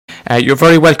You're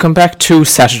very welcome back to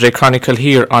Saturday Chronicle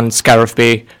here on Scariff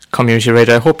Bay Community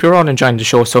Radio. I hope you're all enjoying the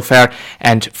show so far,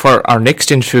 and for our next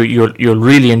interview you'll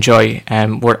really enjoy.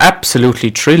 We're absolutely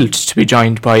thrilled to be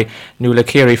joined by Nuala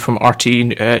Carey from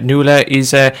RTE. Nuala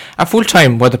is a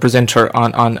full-time weather presenter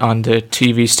on the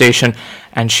TV station,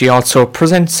 and she also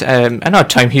presents an odd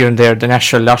time here and there the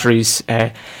National Lottery's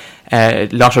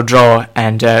lotto draw,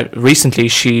 and recently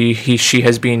she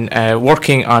has been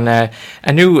working on a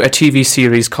new TV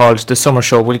series called The Summer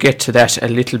Show. We'll get to that a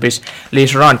little bit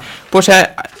later on, but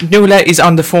Nuala is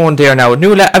on the phone there now.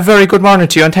 Nuala, a very good morning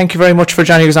to you, and thank you very much for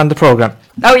joining us on the programme.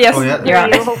 Oh yes,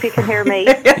 I hope you can hear me.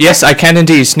 Yes, I can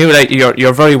indeed. Nuala,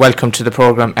 you're very welcome to the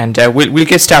programme, and we'll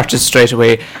get started straight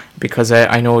away because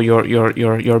I know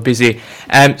you're busy.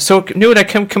 So Nuala,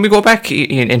 can we go back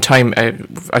in time?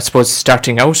 I suppose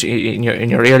starting out in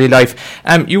your early life,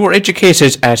 you were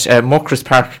educated at Muckross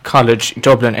Park College,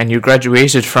 Dublin, and you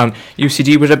graduated from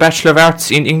UCD with a Bachelor of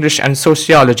Arts in English and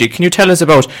Sociology. Can you tell us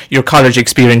about your college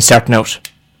experience starting out?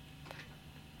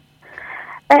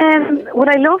 When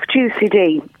I loved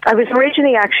UCD, I was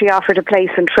originally actually offered a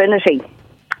place in Trinity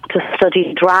to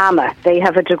study drama. They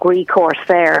have a degree course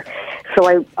there.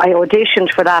 So I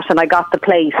auditioned for that and I got the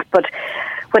place. But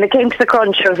when it came to the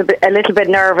crunch, I was a little bit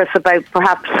nervous about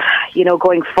perhaps,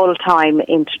 going full-time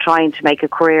into trying to make a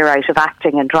career out of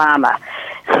acting and drama.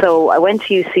 So I went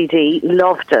to UCD,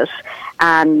 loved it,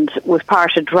 and was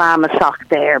part of Drama Soc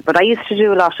there. But I used to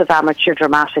do a lot of amateur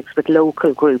dramatics with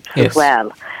local groups as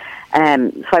well.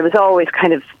 So I was always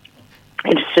kind of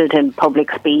interested in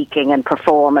public speaking and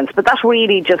performance, but that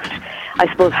really just, I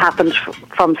suppose, happened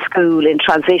from school in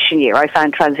transition year. I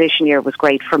found transition year was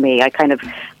great for me. I kind of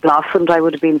blossomed. I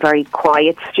would have been a very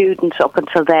quiet student up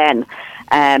until then.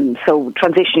 So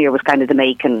transition year was kind of the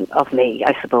making of me,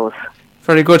 I suppose.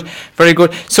 Very good, very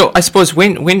good. So I suppose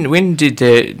when did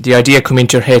the idea come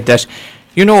into your head that,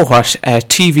 you know what,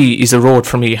 TV is a road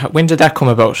for me? When did that come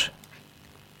about?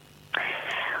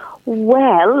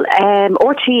 Well,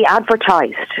 RTE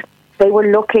advertised. They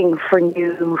were looking for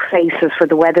new faces for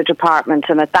the weather department,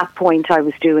 and at that point I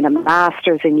was doing a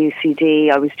master's in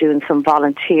UCD. I was doing some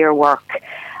volunteer work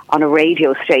on a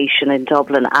radio station in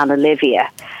Dublin, Anna Olivia.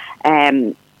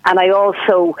 And I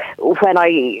also, when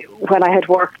I had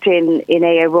worked in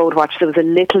AA Roadwatch, there was a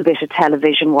little bit of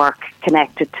television work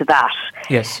connected to that.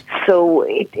 Yes. So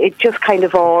it just kind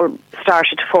of all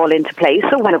started to fall into place.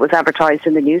 So when it was advertised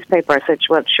in the newspaper, I said,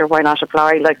 well, sure, why not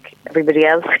apply like everybody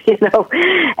else, So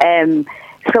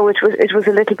it was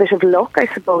a little bit of luck, I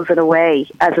suppose, in a way,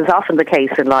 as is often the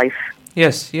case in life.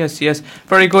 Yes.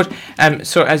 Very good.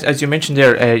 So as you mentioned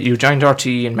there, you joined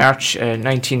RTE in March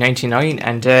 1999,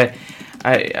 and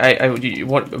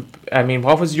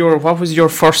what was your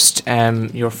first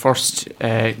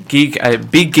gig, a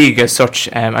big gig as such?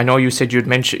 I know you said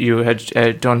you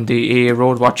had done the AA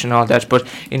Roadwatch and all that, but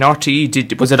in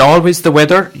RTE, was it always the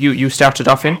weather you started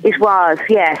off in? It was,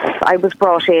 yes. I was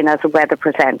brought in as a weather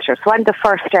presenter, so I'm the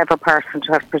first ever person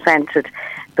to have presented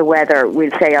the weather,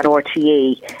 we'll say, on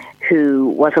RTE, who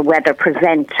was a weather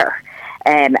presenter,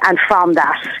 and from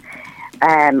that,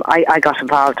 I got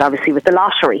involved, obviously, with the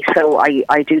lottery. So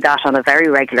I do that on a very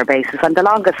regular basis. I'm the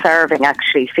longest serving,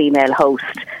 actually, female host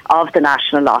of the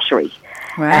National Lottery.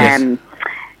 Wow.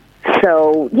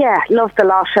 So, yeah, love the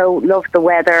lotto, love the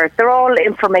weather. They're all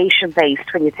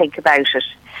information-based when you think about it.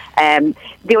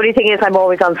 The only thing is I'm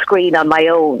always on screen on my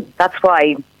own. That's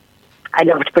why I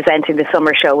loved presenting the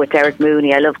Summer Show with Derek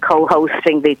Mooney. I love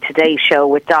co-hosting the Today Show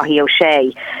with Dahi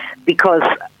O'Shea, because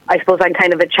I suppose I'm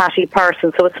kind of a chatty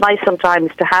person, so it's nice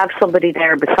sometimes to have somebody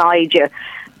there beside you.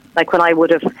 Like when I would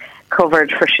have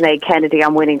covered for Sinead Kennedy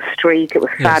on Winning Streak, it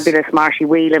was fabulous. Marty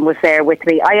Whelan was there with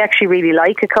me. I actually really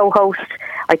like a co-host.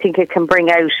 I think it can bring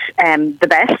out the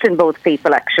best in both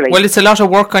people, actually. Well, it's a lot of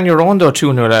work on your own, though,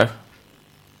 too, Nuala.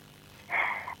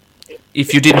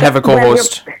 If you didn't have a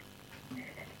co-host.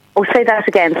 Say that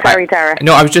again. Sorry, Dara.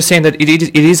 No, I was just saying that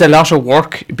it is a lot of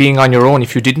work being on your own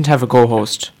if you didn't have a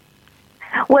co-host.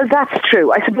 Well, that's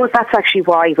true. I suppose that's actually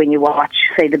why when you watch,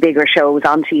 say, the bigger shows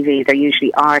on TV, there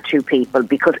usually are two people,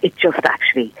 because it just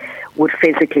actually would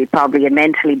physically probably and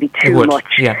mentally be too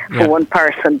much for one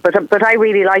person. But I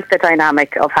really like the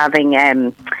dynamic of having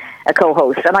a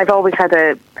co-host, and I've always had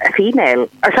a male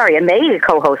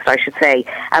co-host, I should say,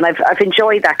 and I've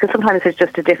enjoyed that, because sometimes it's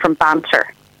just a different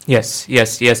banter. Yes.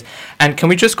 And can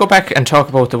we just go back and talk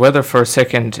about the weather for a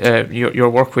second? Your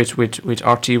work with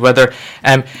RTE Weather.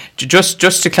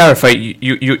 Just to clarify,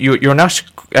 you're not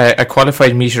a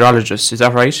qualified meteorologist, is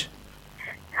that right?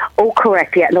 Oh,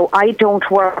 correct, yeah. No, I don't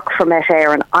work for Met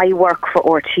Éireann. I work for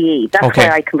RTE. That's why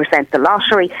I can present the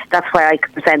lottery. That's why I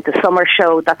can present the summer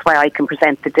show. That's why I can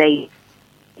present the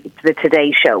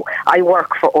Today Show. I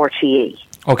work for RTE.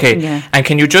 Okay, and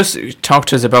can you just talk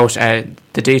to us about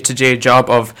the day-to-day job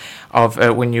of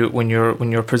when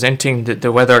you're presenting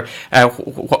the weather?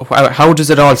 How does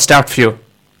it all start for you?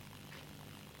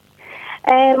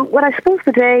 Well, I suppose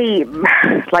the day,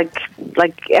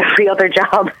 like every other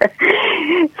job,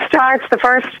 starts.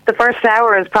 The first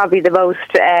hour is probably the most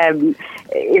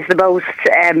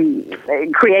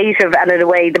creative, and in a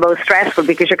way the most stressful,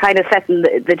 because you're kind of setting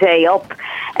the day up.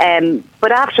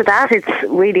 But after that, it's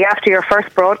really after your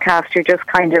first broadcast, you're just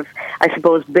kind of, I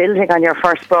suppose, building on your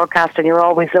first broadcast, and you're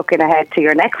always looking ahead to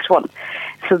your next one.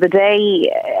 So the day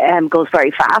goes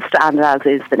very fast, and as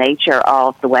is the nature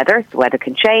of the weather. The weather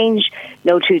can change.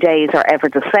 No 2 days are ever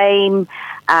the same.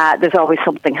 There's always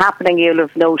something happening. You'll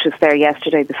have noticed there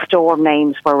yesterday the storm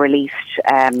names were released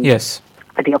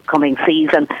for the upcoming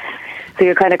season. So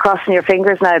you're kind of crossing your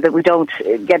fingers now that we don't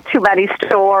get too many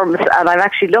storms. And I'm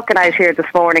actually looking out here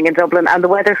this morning in Dublin, and the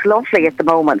weather's lovely at the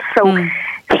moment. So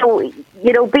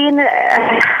being,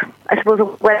 I suppose,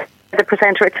 the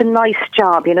presenter, it's a nice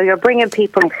job. You're bringing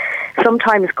people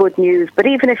sometimes good news, but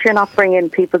even if you're not bringing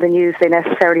people the news they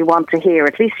necessarily want to hear,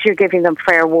 at least you're giving them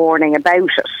fair warning about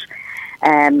it.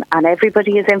 And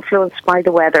everybody is influenced by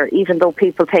the weather, even though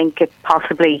people think it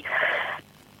possibly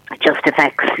just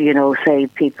affects, say,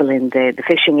 people in the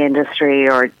fishing industry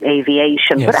or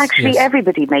aviation. But actually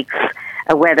everybody makes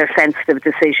a weather-sensitive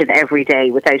decision every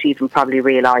day without even probably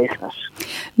realising it.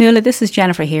 Nuala, this is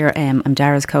Jennifer here. I'm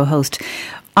Dara's co-host.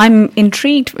 I'm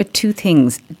intrigued with two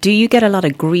things. Do you get a lot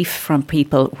of grief from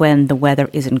people when the weather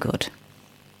isn't good?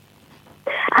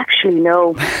 Actually,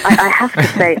 no. I have to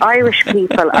say, Irish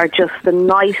people are just the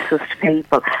nicest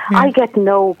people. I get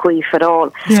no grief at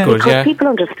all. Because people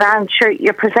understand, sure,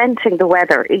 you're presenting the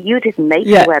weather. You didn't make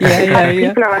the weather.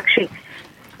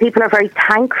 People are very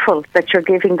thankful that you're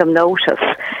giving them notice.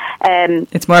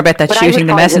 It's more about that shooting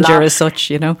the messenger as such,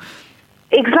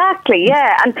 Exactly,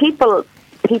 yeah. And people,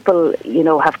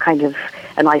 have kind of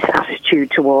a nice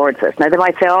attitude towards it. Now, they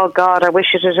might say, oh, God, I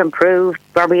wish it had improved.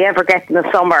 Are we ever getting the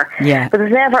summer? Yeah. But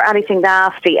there's never anything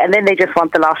nasty. And then they just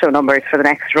want the lotto numbers for the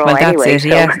next draw anyway.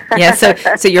 That's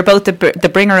it, So you're both the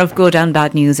bringer of good and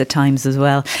bad news at times as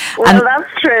well. Well,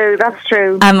 that's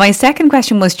true. And my second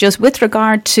question was just with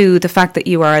regard to the fact that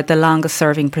you are the longest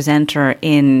serving presenter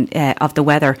of the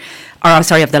weather, of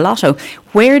the lotto.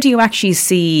 Where do you actually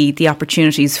see the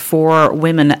opportunities for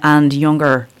women and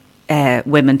younger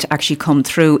women to actually come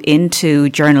through into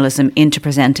journalism, into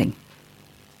presenting?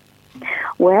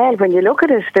 Well, when you look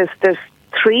at it, there's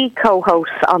 3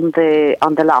 co-hosts on the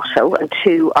lotto, and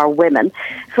 2 are women.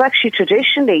 So actually,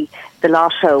 traditionally, the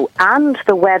lotto and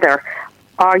the weather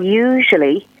are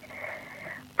usually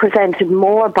presented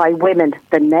more by women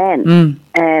than men.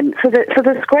 So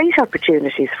there's great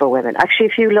opportunities for women. Actually,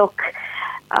 if you look,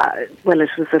 it was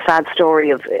the sad story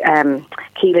of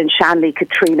Keelan Shanley,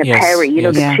 Katrina Perry,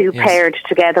 the two paired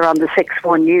together on the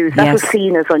 6-1 News. That was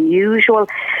seen as unusual.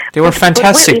 They were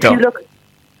fantastic, though.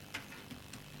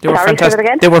 They were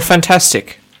fantastic. They were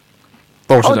fantastic.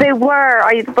 Both of them. They were.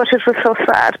 But it was so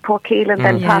sad. Poor Keelan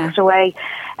then passed away.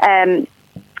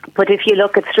 But if you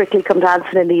look at Strictly Come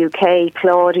Dancing in the UK,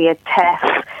 Claudia,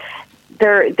 Tess,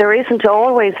 there isn't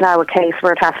always now a case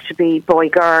where it has to be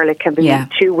boy-girl. It can be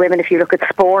 2 women. If you look at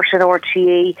sport and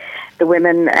RTE, the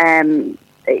women,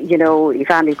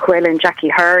 Ivani Quillen, Jackie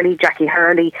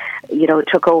Hurley,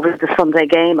 took over the Sunday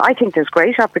game. I think there's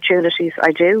great opportunities.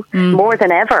 I do. More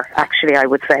than ever, actually, I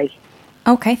would say.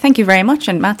 Okay, thank you very much.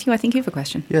 And Matthew, I think you have a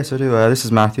question. Yes, I do. This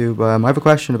is Matthew. I have a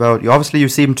question about, you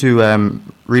seem to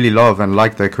really love and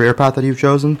like the career path that you've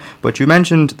chosen, but you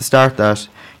mentioned at the start that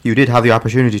you did have the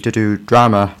opportunity to do the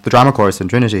drama course in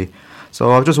Trinity. So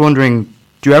I was just wondering,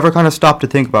 do you ever kind of stop to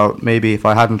think about maybe if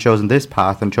I hadn't chosen this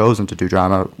path and chosen to do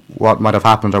drama, what might have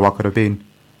happened or what could have been?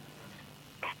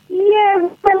 Yeah,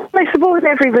 well, I suppose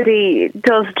everybody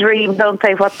does dream, don't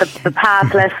they, what the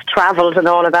path less travelled and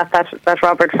all of that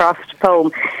Robert Frost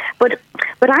poem. But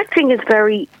acting is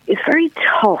very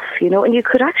tough, and you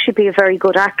could actually be a very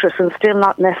good actress and still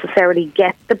not necessarily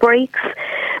get the breaks.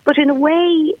 But in a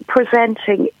way,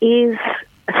 presenting is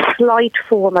a slight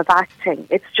form of acting.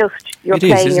 It's just you're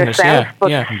playing yourself.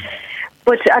 But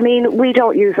I mean, we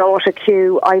don't use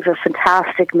autocue. I have a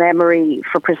fantastic memory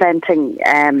for presenting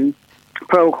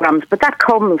programs, but that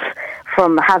comes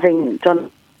from having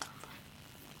done.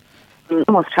 You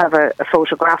must have a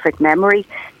photographic memory.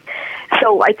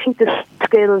 So I think the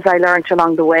skills I learnt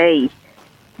along the way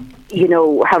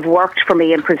have worked for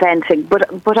me in presenting,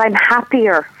 but I'm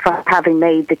happier for having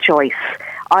made the choice.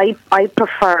 I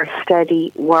prefer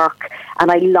steady work,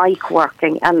 and I like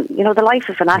working. And the life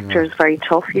of an actor is very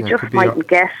tough. You just mightn't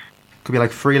get. Could be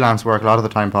like freelance work a lot of the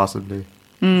time, possibly.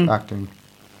 Acting.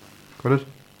 Could it?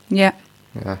 Yeah.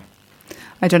 Yeah.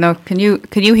 I don't know. Can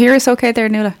you hear us okay there,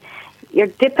 Nuala? You're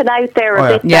dipping out there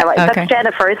a bit now. Okay. That's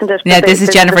Jennifer, isn't it? Yeah, this is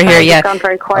Jennifer here. Yeah. Gone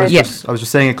very quiet. I was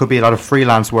just saying it could be a lot of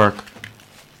freelance work.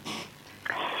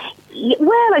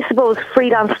 Well, I suppose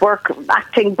freelance work,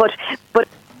 acting, but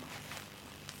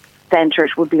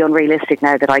centres would be unrealistic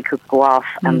now that I could go off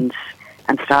and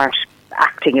start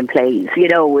acting in plays.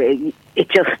 It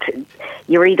just,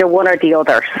 you're either one or the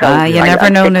other. So you never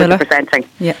know, Nuala. Presenting.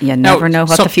 Yeah, you never know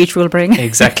what the future will bring.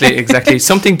 Exactly.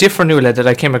 Something different, Nuala, that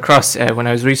I came across when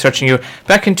I was researching you.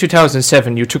 Back in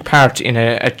 2007, you took part in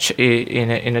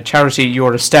a charity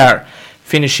You're a Star,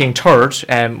 finishing third,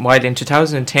 while in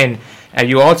 2010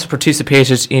 you also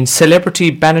participated in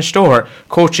Celebrity Bannister,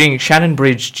 coaching Shannon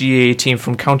Bridge GAA team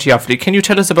from County Offaly. Can you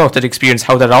tell us about that experience,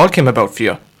 how that all came about for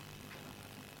you?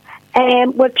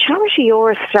 Well, Charity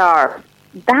You're a Star,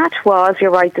 that was,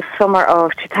 you're right, the summer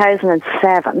of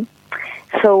 2007.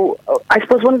 So I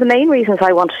suppose one of the main reasons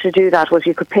I wanted to do that was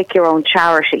you could pick your own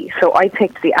charity. So I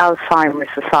picked the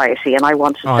Alzheimer's Society, and I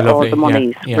wanted all the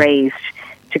monies raised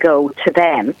to go to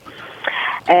them.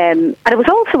 And it was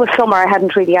also a summer I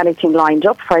hadn't really anything lined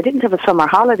up for. I didn't have a summer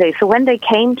holiday. So when they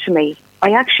came to me,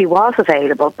 I actually was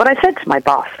available. But I said to my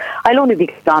boss, I'll only be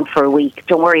gone for a week.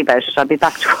 Don't worry about it. I'll be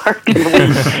back to work in a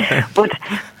week.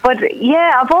 But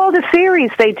yeah, of all the series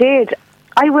they did,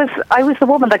 I was the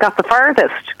woman that got the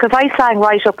furthest, because I sang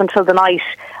right up until the night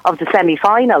of the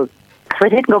semi-final. So I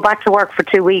didn't go back to work for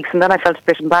 2 weeks, and then I felt a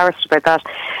bit embarrassed about that.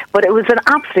 But it was an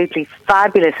absolutely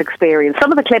fabulous experience.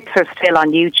 Some of the clips are still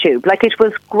on YouTube. Like, it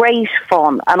was great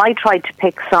fun, and I tried to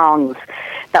pick songs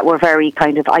that were very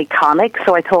kind of iconic.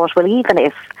 So I thought, well, even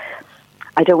if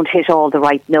I don't hit all the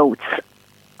right notes,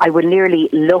 I would nearly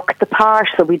look the part.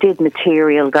 So we did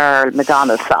Material Girl,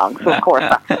 Madonna's song. So of course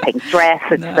that's the pink dress,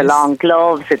 it's the long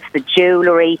gloves, it's the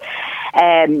jewellery.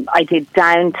 I did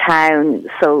Downtown,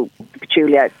 so the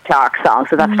Julia Clark song,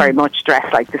 so that's very much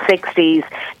dressed like the 60s,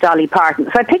 Dolly Parton.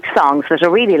 So I picked songs that I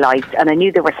really liked, and I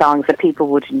knew there were songs that people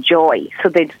would enjoy, so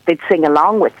they'd sing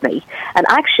along with me. And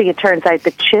actually it turns out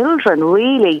the children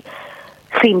really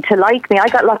seemed to like me. I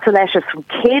got lots of letters from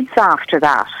kids after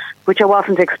that, which I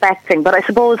wasn't expecting. But I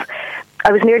suppose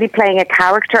I was nearly playing a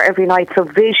character every night, so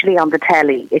visually on the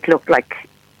telly it looked like,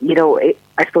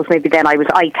 I suppose maybe then I was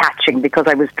eye-catching because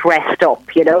I was dressed up,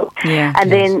 Yeah,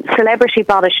 and then Celebrity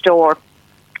Bannister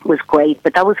was great,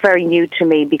 but that was very new to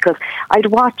me because I'd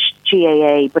watched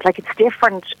GAA, but like it's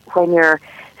different when you're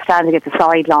standing at the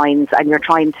sidelines and you're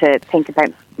trying to think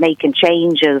about making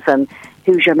changes and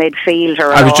who's your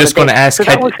midfielder. I was just going to ask,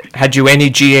 so had you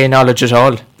any GAA knowledge at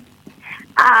all?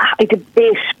 I did a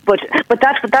bit, but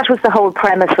that was the whole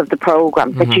premise of the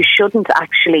programme, that you shouldn't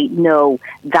actually know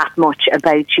that much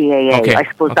about GAA. Okay. I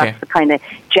suppose that's the kind of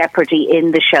jeopardy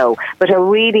in the show. But I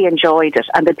really enjoyed it,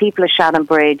 and the people at Shannon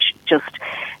Bridge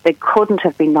they couldn't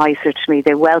have been nicer to me.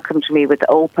 They welcomed me with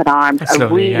open arms. That's I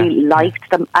lovely, really liked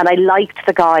them, and I liked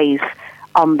the guys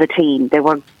on the team. They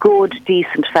were good,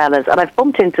 decent fellas, and I've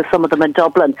bumped into some of them in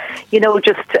Dublin. We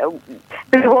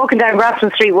were walking down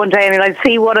Grafton Street one day, and I'd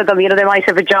see one of them. They might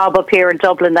have a job up here in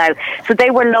Dublin now, so they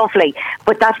were lovely.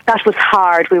 But that was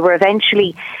hard. We were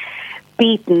eventually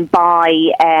beaten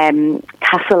by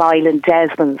Castle Island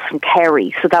Desmonds from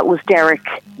Carey. So that was Derek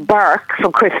Burke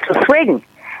from Crystal Swing,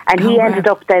 and he ended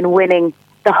up then winning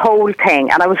the whole thing,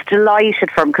 and I was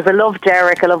delighted for him because I love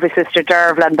Derek, I love his sister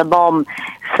Dervla and the mum,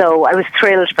 so I was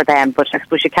thrilled for them, but I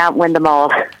suppose you can't win them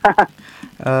all.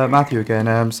 Matthew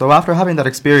again, so after having that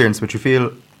experience, would you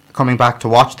feel, coming back to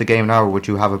watch the game now, would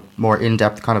you have a more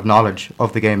in-depth kind of knowledge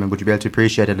of the game, and would you be able to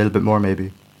appreciate it a little bit more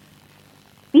maybe?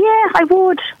 Yeah, I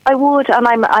would, and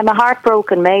I'm a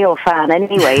heartbroken Mayo fan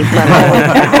anyway, so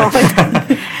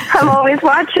I'm always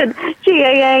watching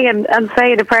GAA and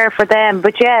saying a prayer for them.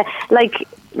 But yeah, like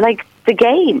the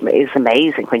game is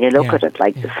amazing when you look at it.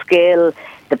 Like the skill,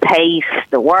 the pace,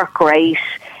 the work rate.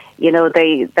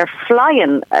 They're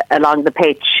flying along the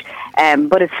pitch.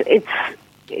 But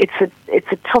it's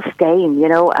a tough game,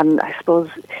 and I suppose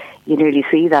you nearly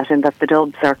see that in that the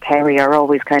Dubs or Carey are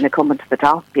always kind of coming to the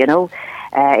top.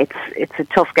 It's a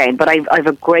tough game, but I've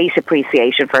a great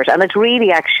appreciation for it, and it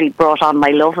really actually brought on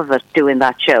my love of it doing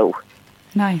that show.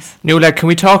 Nice. Nuala, can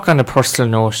we talk on a personal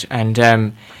note? And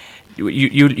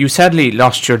you sadly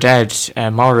lost your dad,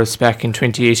 Morris, back in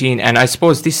 2018, and I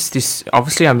suppose this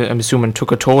obviously I'm assuming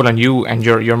took a toll on you and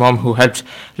your mum, who helped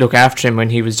look after him when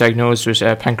he was diagnosed with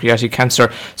pancreatic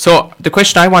cancer. So the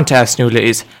question I want to ask, Nuala,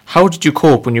 is how did you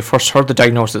cope when you first heard the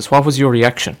diagnosis? What was your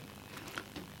reaction?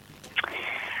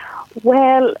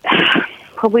 Well,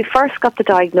 when we first got the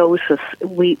diagnosis,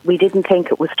 we didn't think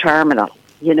it was terminal.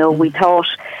 We thought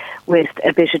with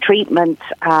a bit of treatment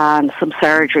and some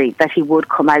surgery that he would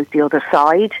come out the other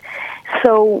side.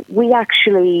 So we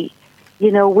actually,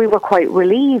 we were quite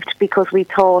relieved, because we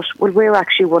thought, well, we're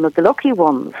actually one of the lucky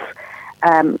ones.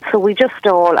 So we just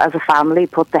all, as a family,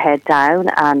 put the head down,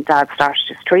 and Dad started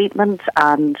his treatment.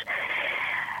 And,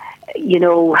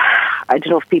 I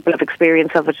don't know if people have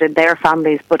experience of it in their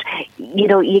families, but,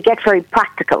 you get very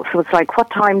practical. So it's like, what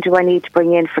time do I need to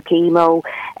bring in for chemo?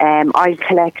 I'll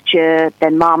collect you,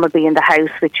 then Mom will be in the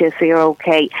house with you, so you're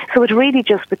okay. So it really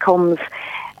just becomes,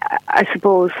 I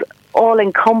suppose,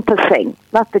 all-encompassing.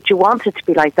 Not that you want it to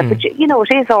be like that, but,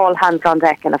 it is all hands on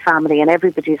deck in a family, and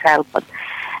everybody's helping.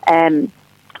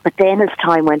 But then as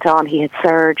time went on, he had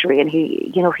surgery, and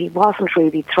he wasn't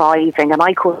really thriving, and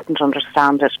I couldn't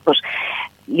understand it. But,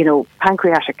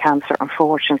 pancreatic cancer,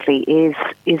 unfortunately,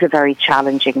 is a very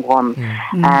challenging one.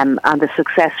 And the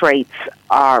success rates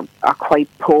are quite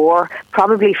poor,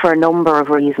 probably for a number of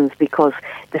reasons, because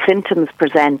the symptoms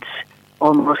present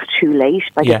almost too late.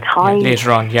 By the time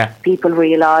later on, people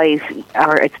realise,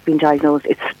 or it's been diagnosed,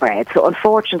 it's spread. So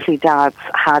unfortunately, Dad's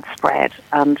had spread,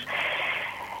 and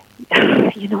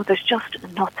there's just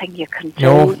nothing you can do.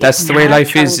 No, that's the way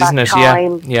life is, isn't it?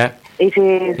 Yeah. It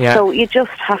is. Yeah. So you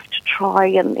just have to try.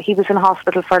 And he was in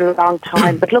hospital for a long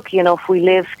time. But lucky enough, we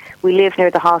live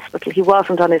near the hospital. He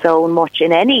wasn't on his own much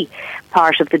in any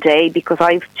part of the day, because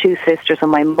I have two sisters and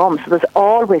my mum. So there's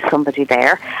always somebody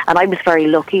there. And I was very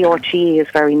lucky. RTE is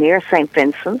very near St.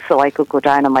 Vincent, so I could go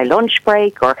down on my lunch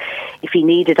break, or if he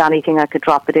needed anything, I could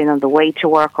drop it in on the way to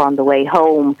work or on the way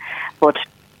home. But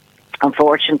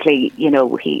unfortunately,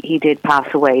 he did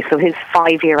pass away. So his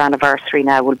 5-year anniversary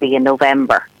now will be in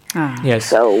November. Yes.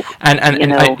 So,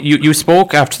 you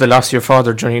spoke after the loss of your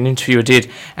father during an interview you did,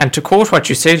 and to quote what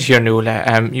you said here,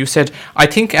 Nuala, you said, "I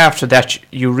think after that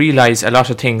you realise a lot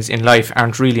of things in life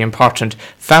aren't really important.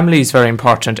 Family is very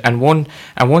important, and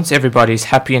once everybody's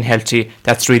happy and healthy,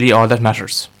 that's really all that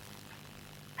matters."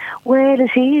 Well,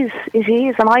 it is.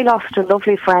 And I lost a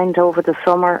lovely friend over the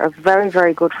summer. A very,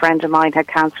 very good friend of mine had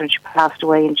cancer, and she passed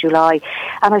away in July.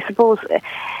 And I suppose,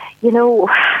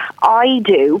 I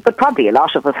do, but probably a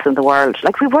lot of us in the world,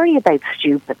 like, we worry about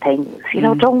stupid things,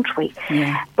 don't we?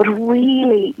 Yeah. But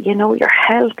really, your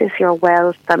health is your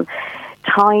wealth, and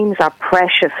times are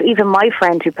precious. Even my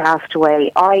friend who passed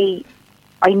away, I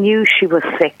knew she was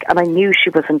sick, and I knew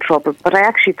she was in trouble, but I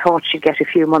actually thought she'd get a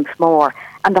few months more.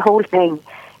 And the whole thing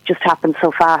just happened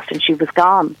so fast, and she was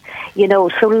gone.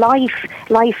 So life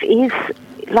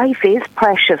is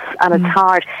precious, and it's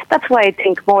hard. That's why I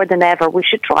think more than ever we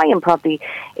should try and probably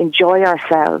enjoy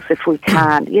ourselves if we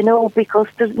can, because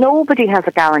nobody has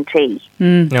a guarantee.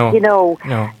 No.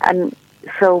 No. And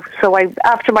so I,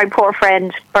 after my poor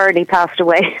friend Bernie passed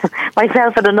away,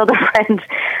 myself and another friend,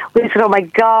 we said, oh my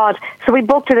God. So we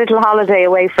booked a little holiday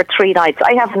away for 3 nights.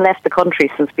 I haven't left the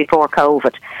country since before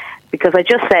COVID, because I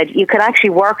just said you can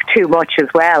actually work too much as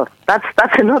well.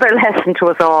 That's another lesson to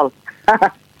us all.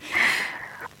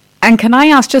 And can I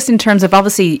ask, just in terms of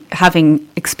obviously having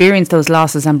experienced those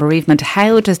losses and bereavement,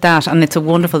 how does that, and it's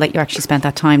wonderful that you actually spent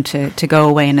that time to go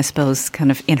away, and I suppose kind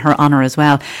of in her honour as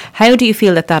well, how do you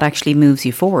feel that actually moves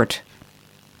you forward?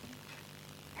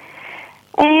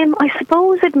 I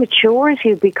suppose it matures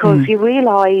you, because you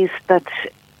realise that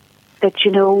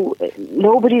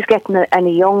nobody's getting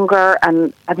any younger,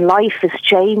 and life is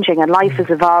changing and life is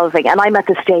evolving. And I'm at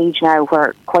the stage now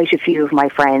where quite a few of my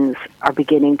friends are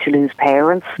beginning to lose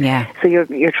parents. Yeah. So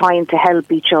you're trying to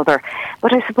help each other.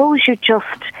 But I suppose you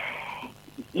just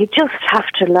have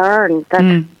to learn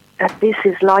that this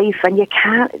is life, and you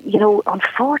can't,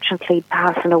 unfortunately,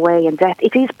 passing away and death,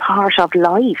 it is part of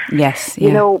life. Yes.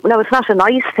 Yeah. No, it's not a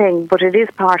nice thing, but it is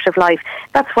part of life.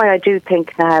 That's why I do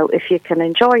think now, if you can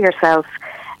enjoy yourself,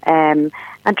 and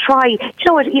try,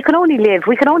 we can only live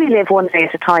one day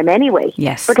at a time anyway.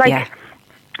 Yes. But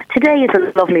today is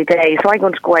a lovely day, so I'm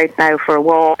going to go out now for a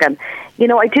walk, and,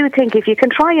 I do think if you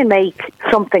can try and make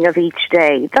something of each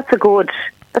day, that's a good,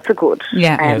 I suppose,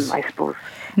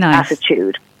 nice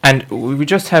attitude. And we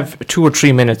just have 2 or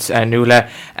 3 minutes, Nuala.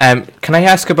 Can I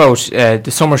ask about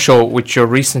the summer show, which you're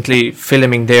recently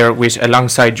filming there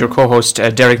alongside your co-host,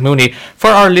 Derek Mooney? For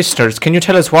our listeners, can you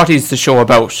tell us what is the show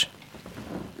about?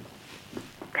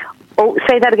 Oh,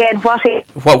 say that again.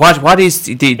 What is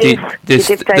the you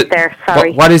dipped out there,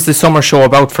 sorry. What is the summer show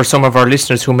about for some of our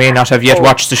listeners who may not have yet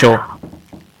watched the show?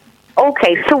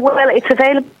 Okay, so it's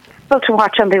available to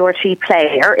watch on the RT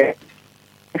Player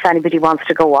if anybody wants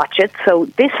to go watch it. So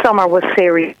this summer was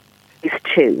series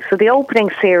 2. So the opening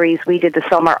series we did the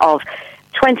summer of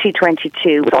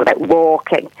 2022 was all about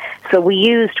walking. So we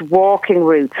used walking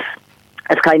routes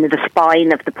as kind of the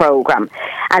spine of the programme.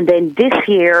 And then this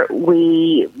year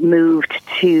we moved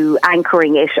to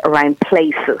anchoring it around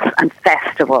places and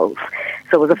festivals.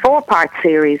 So it was a 4-part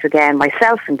series again,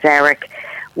 myself and Derek.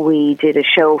 We did a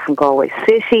show from Galway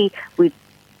City. We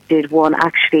did one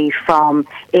actually from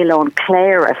Ilon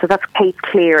Clara, so that's Cape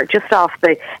Clear, just off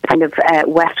the kind of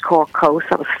West Cork coast.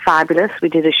 That was fabulous. We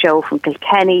did a show from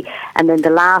Kilkenny, and then the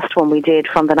last one we did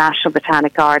from the National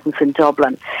Botanic Gardens in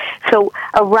Dublin. So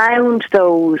around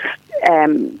those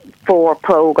 4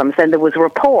 programmes, then there was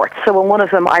reports. So in one of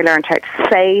them I learned how to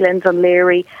sail in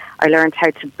Dunleary. I learned how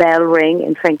to bell ring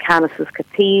in St. Canice's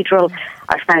Cathedral.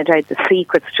 I found out the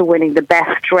secrets to winning the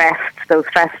best dressed, those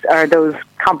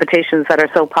competitions that are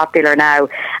so popular now.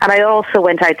 And I also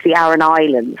went out to the Aran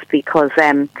Islands because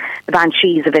the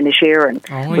Banshees of Inisherin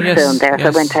was filmed there. So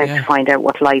I went out to find out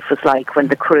what life was like when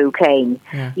the crew came.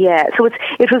 Yeah, so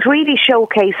it was really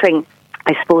showcasing,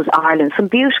 I suppose, Ireland, some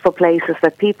beautiful places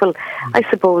that people, I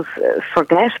suppose,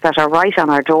 forget that are right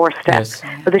on our doorstep. Yes.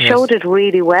 But the show did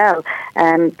really well.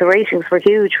 The ratings were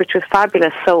huge, which was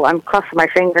fabulous. So I'm crossing my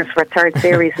fingers for a 3rd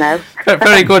series now.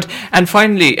 Very good. And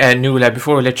finally, Nuala,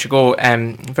 before we let you go,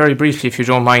 very briefly, if you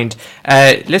don't mind,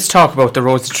 let's talk about the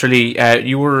Rose of Tralee.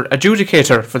 You were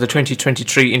adjudicator for the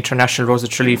 2023 International Rose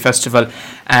of Tralee Festival.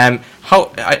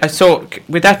 So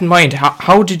with that in mind,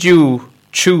 how did you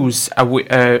choose a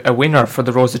winner for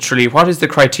the Rose of Tralee? What is the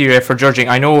criteria for judging?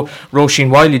 I know Roisin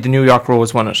Wiley, the New York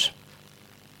Rose, won it.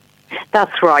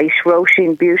 That's right,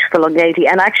 Roisin, beautiful young lady.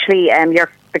 And actually,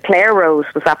 the Clare Rose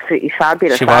was absolutely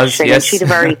fabulous. She was, actually. yes. And she had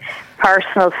a very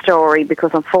personal story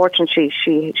because unfortunately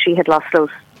she had lost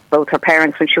both her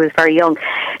parents when she was very young.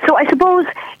 So I suppose,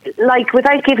 like,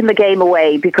 without giving the game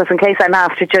away, because in case I'm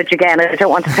asked to judge again, I don't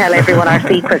want to tell everyone our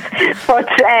secrets. But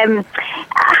do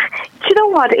you know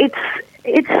what? It's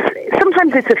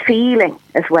sometimes it's a feeling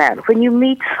as well. When you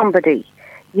meet somebody,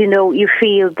 you know, you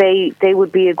feel they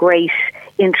would be a great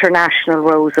international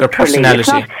Rose of Tralee. Their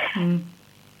personality.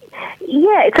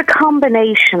 Yeah, it's a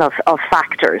combination of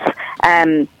factors.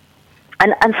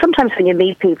 And sometimes when you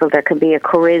meet people, there can be a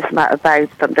charisma about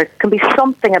them. There can be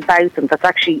something about them that's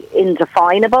actually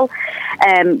indefinable.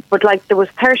 But like there was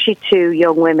 32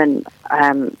 young women,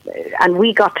 and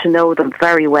we got to know them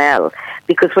very well,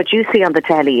 because what you see on the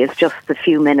telly is just a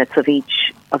few minutes of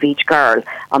each girl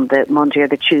on the Monday or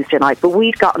the Tuesday night. But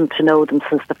we'd gotten to know them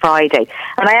since the Friday,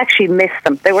 and I actually missed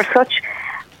them. They were such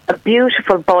a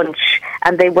beautiful bunch,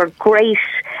 and they were great.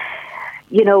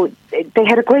 You know, they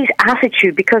had a great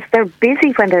attitude because they're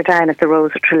busy when they're down at the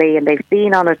Rose of Tralee and they've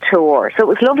been on a tour. So it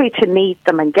was lovely to meet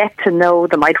them and get to know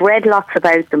them. I'd read lots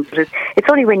about them, but it's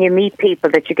only when you meet people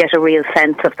that you get a real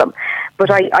sense of them. But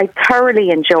I thoroughly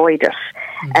enjoyed it.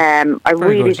 I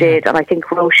really did, and I think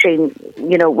Roisin,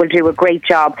 you know, will do a great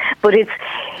job. But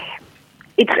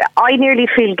I nearly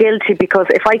feel guilty because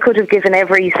if I could have given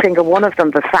every single one of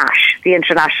them the sash, the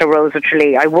International Rose of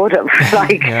Tralee, I would have.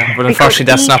 But unfortunately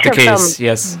that's not the case.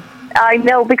 Yes. I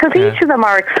know, because each of them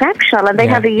are exceptional and they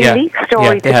have a unique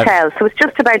story to tell. So it's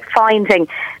just about finding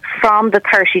from the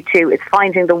 32, it's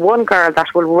finding the one girl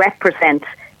that will represent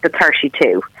the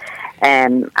 32.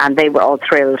 And they were all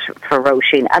thrilled for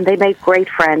Roisin, and they made great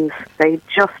friends.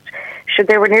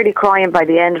 They were nearly crying by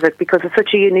the end of it because it's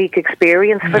such a unique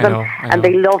experience for them, and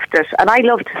they loved it. And I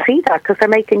love to see that because they're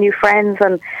making new friends,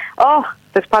 and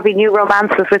there's probably new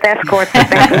romances with escorts that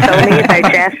they can tell me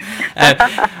about yet.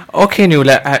 Okay,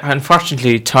 Nuala,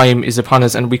 unfortunately time is upon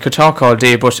us and we could talk all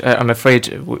day, but I'm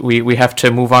afraid we have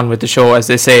to move on with the show, as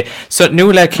they say. So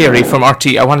Nuala Carey from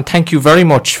RT, I want to thank you very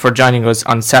much for joining us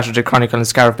on Saturday Chronicle and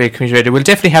Scariff Bay Community Radio. We'll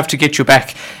definitely have to get you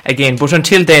back again, but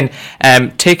until then,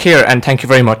 take care and thank you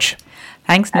very much.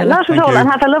 Thanks, Nuala. Not at all, and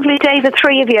have a lovely day, the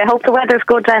three of you. I hope the weather's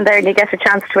good down there and you get a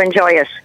chance to enjoy it.